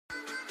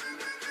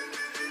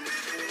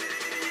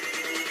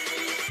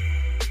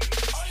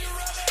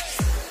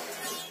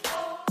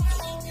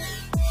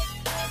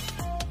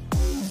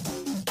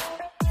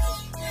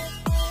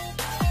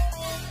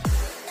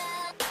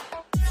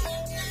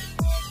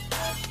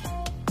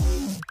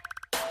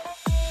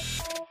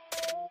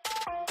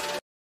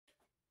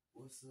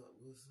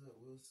What's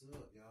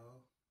up,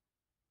 y'all?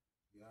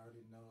 You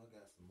already know I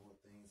got some more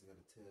things I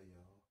gotta tell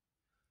y'all.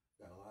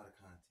 Got a lot of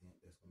content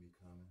that's gonna be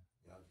coming.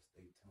 Y'all just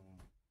stay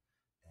tuned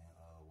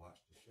and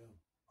watch the show.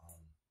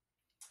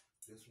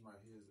 This one right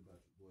here is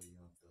about your boy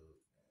Young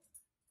Thug,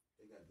 man.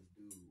 They got this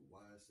dude,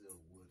 YSL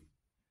Woody,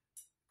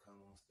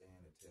 come on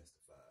stand and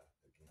testify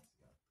against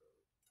Young Thug.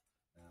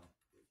 Now,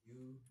 if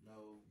you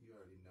know, you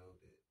already know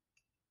that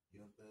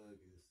Young Thug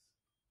is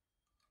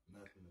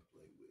nothing to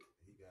play with.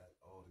 He got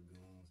all the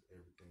goons,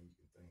 everything you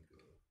can think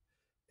of.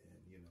 And,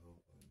 you know,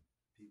 when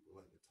people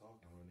like to talk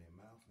and run their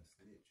mouth and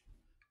snitch,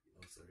 you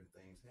know, certain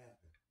things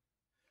happen.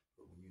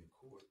 But when you're in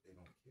court, they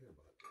don't care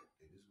about that.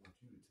 They just want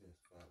you to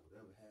testify.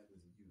 Whatever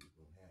happens to you is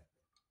going to happen.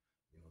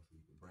 You know, so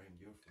you can bring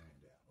your friend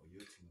down or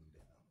your team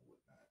down or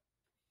whatnot.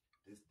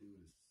 This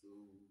dude is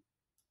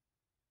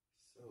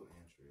so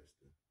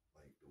interesting.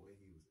 Like, the way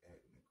he was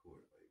acting in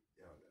court, like,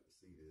 y'all got to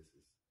see this.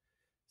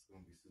 It's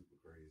going to be super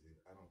crazy.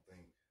 I don't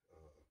think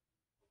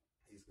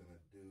he's going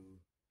to do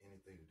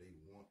anything that they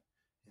want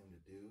him to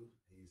do.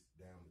 He's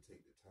down to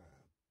take the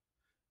time,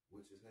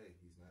 which is, hey,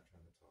 he's not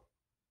trying to talk.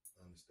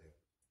 Understand.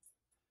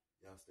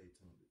 Y'all stay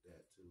tuned with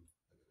that too.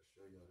 I got to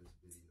show y'all this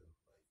video,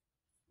 like,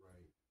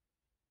 right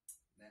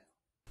now.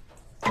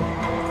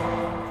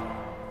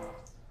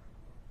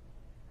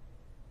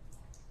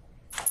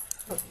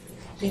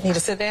 Do you need to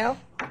sit down?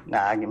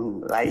 Nah, I can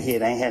right here.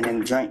 They ain't had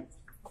nothing to drink.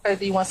 Okay,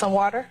 do you want some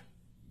water?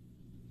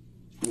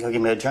 You gonna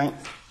give me a drink?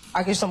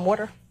 I'll get you some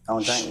water. I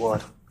don't drink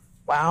water.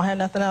 Well, I don't have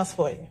nothing else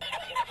for you.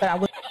 But I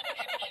will.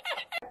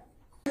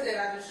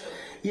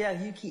 Yeah,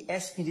 you keep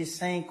asking me the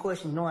same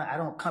question, knowing I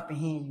don't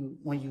comprehend you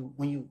when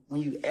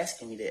you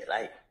asking me that.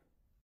 Like,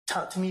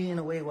 talk to me in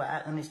a way where I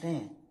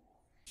understand.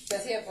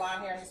 Does he have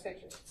blonde hair in his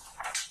picture?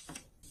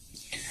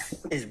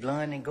 Is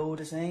blonde and gold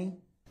the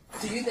same?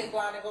 Do you think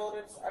blonde and gold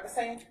are the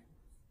same?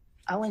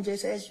 I wouldn't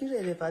just ask you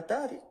that if I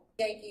thought it.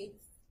 Yankee,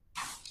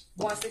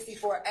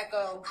 164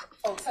 Echo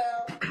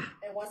Hotel,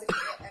 and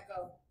 164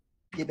 Echo.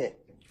 Get back.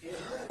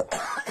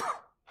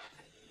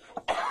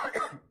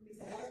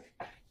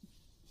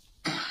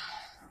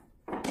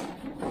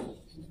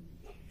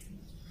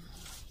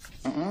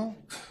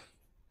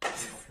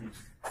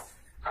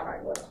 All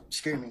right, well.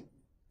 Excuse me.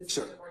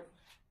 Sure.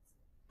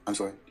 I'm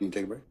sorry. Can you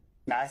take a break?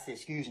 Nah, I said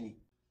excuse me.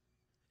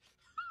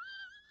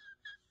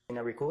 In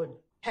a recording.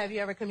 Have you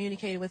ever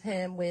communicated with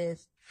him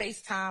with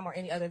FaceTime or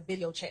any other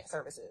video chat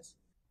services?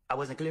 I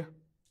wasn't clear.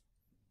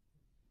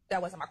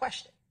 That wasn't my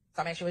question.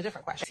 So I'm asking you a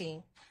different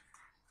question.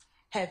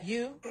 Have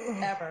you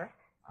ever,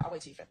 I'll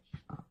wait till you finish.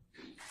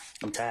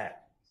 I'm tired.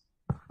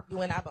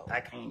 You and I both. I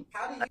can't.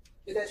 How do you,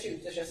 is that you?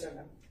 Just yes or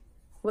no?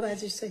 What did I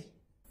just say?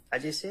 I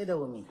just said that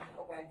with me.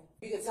 Okay.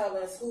 You can tell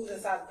us who's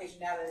inside the picture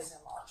now that it's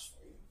enlarged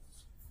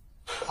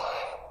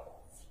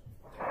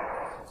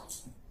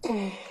for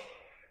you.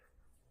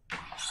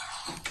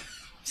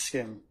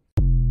 Excuse me.